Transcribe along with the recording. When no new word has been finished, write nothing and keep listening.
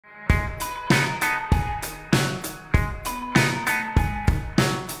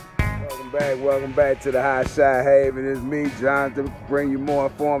Alright, welcome back to the Hotshot Haven. It's me, Jonathan, bring you more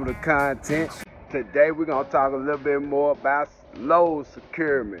informative content. Today we're going to talk a little bit more about load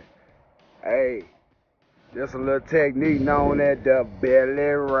securement. Hey, just a little technique known as the belly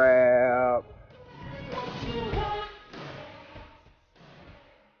wrap.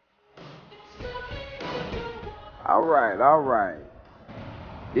 Alright.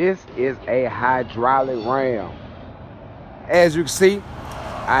 This is a hydraulic ram. As you can see,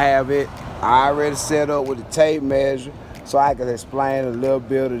 I have it already set up with the tape measure so I can explain a little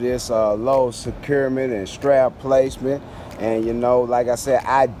bit of this load securement and strap placement. And you know, like I said,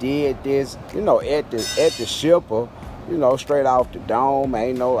 I did this, you know, at the shipper, you know, straight off the dome. I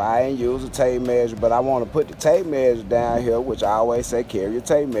ain't use a tape measure, but I want to put the tape measure down here, which I always say, carry your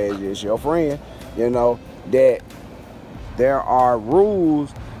tape measure, it's your friend. You know, that there are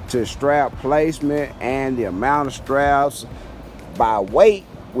rules to strap placement and the amount of straps by weight,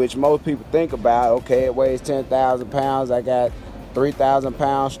 which most people think about. Okay, it weighs 10,000 pounds. I got 3,000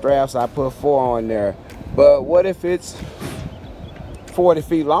 pound straps. I put 4 on there. But what if it's 40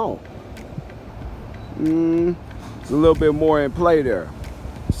 feet long? It's a little bit more in play there.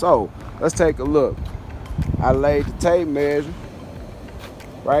 So let's take a look. I laid the tape measure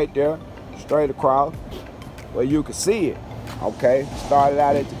right there, straight across, where you can see it. Okay, started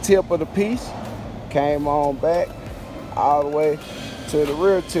out at the tip of the piece, came on back all the way to the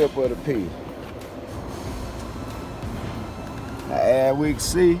rear tip of the piece. Now, as we can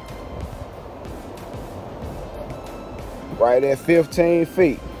see, right at 15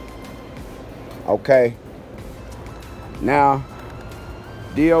 feet. Okay, now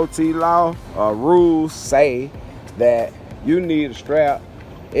DOT law or rules say that you need a strap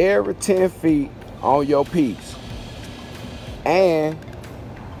every 10 feet on your piece. And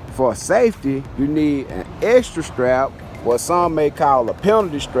for safety, you need an extra strap, what some may call a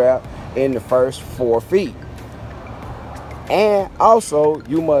penalty strap, in the first 4 feet. And also,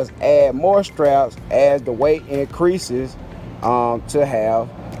 you must add more straps as the weight increases to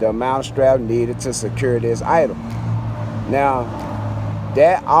have the amount of strap needed to secure this item. Now,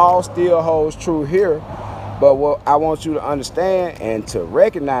 that all still holds true here, but what I want you to understand and to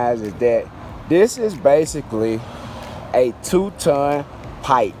recognize is that this is basically a 2-ton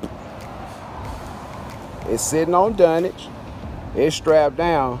pipe. It's sitting on dunnage, it's strapped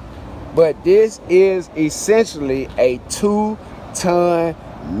down, but this is essentially a 2-ton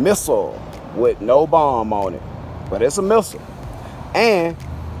missile with no bomb on it, but it's a missile. And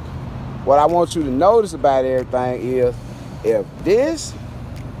what I want you to notice about everything is, if this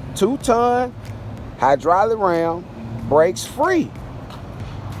 2-ton hydraulic ram breaks free,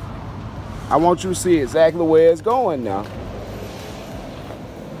 I want you to see exactly where it's going now.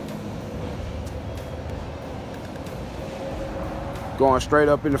 Going straight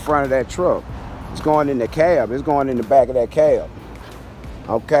up in the front of that truck. It's going in the cab. It's going in the back of that cab.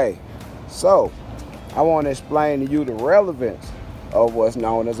 Okay, so I want to explain to you the relevance of what's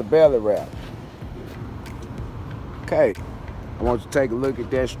known as a belly wrap. Okay, I want you to take a look at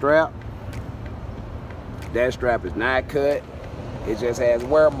that strap. That strap is not cut. It just has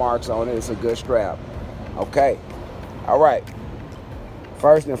wear marks on it. It's a good strap. Okay. All right.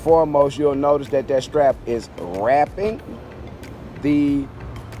 First and foremost, you'll notice that that strap is wrapping the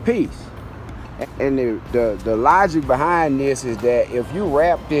piece. And the logic behind this is that if you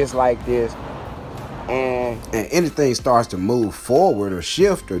wrap this like this and anything starts to move forward or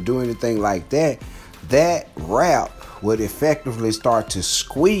shift or do anything like that, that wrap would effectively start to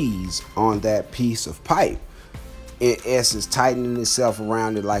squeeze on that piece of pipe. In essence, tightening itself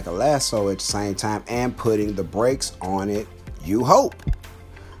around it like a lasso at the same time and putting the brakes on it, you hope.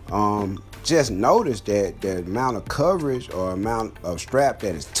 Just notice that the amount of coverage or amount of strap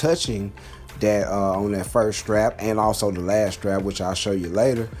that is touching that on that first strap and also the last strap, which I'll show you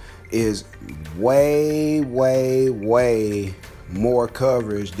later, is way more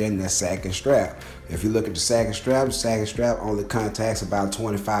coverage than the second strap. If you look at the second strap only contacts about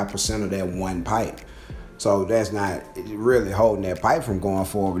 25% of that one pipe. So that's not really holding that pipe from going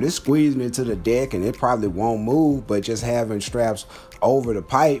forward. It's squeezing into the deck and it probably won't move, but just having straps over the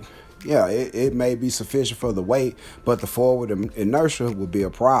pipe, yeah, it may be sufficient for the weight, but the forward inertia will be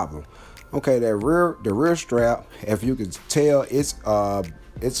a problem. Okay, the rear strap, if you can tell, it's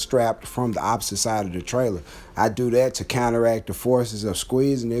strapped from the opposite side of the trailer. I do that to counteract the forces of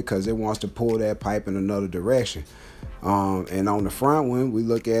squeezing it because it wants to pull that pipe in another direction. And on the front one, we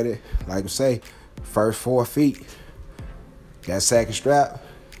look at it, like I say, first 4 feet. That second strap,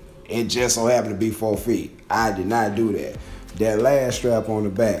 it just so happened to be 4 feet. I did not do that. That last strap on the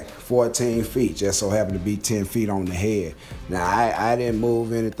back, 14 feet, just so happened to be 10 feet on the head. Now, I didn't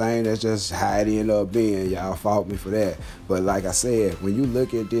move anything. That's just how it ended up being. Y'all fought me for that. But like I said, when you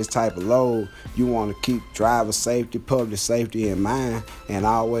look at this type of load, you want to keep driver safety, public safety in mind, and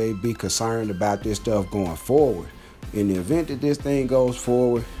always be concerned about this stuff going forward. In the event that this thing goes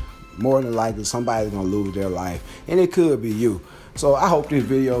forward, more than likely somebody's going to lose their life, and it could be you. So I hope this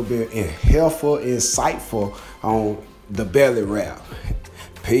video been helpful, insightful on the belly wrap.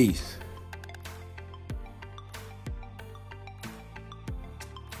 Peace.